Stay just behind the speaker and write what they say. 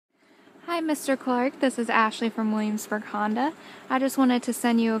Hi Mr. Clark, this is Ashley from Williamsburg Honda. I just wanted to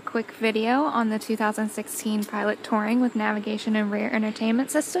send you a quick video on the 2016 Pilot Touring with navigation and rear entertainment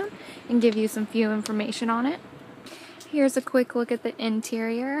system and give you some few information on it. Here's a quick look at the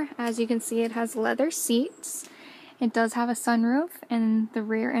interior. As you can see, it has leather seats. It does have a sunroof and the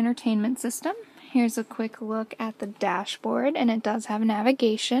rear entertainment system. Here's a quick look at the dashboard, and it does have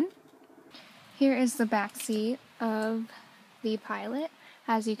navigation. Here is the back seat of the Pilot.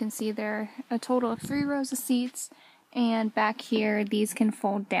 As you can see, there are a total of 3 rows of seats, and back here these can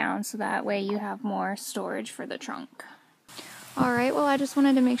fold down so that way you have more storage for the trunk. Alright, well, I just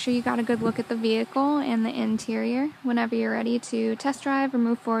wanted to make sure you got a good look at the vehicle and the interior. Whenever you're ready to test drive or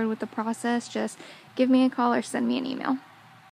move forward with the process, just give me a call or send me an email.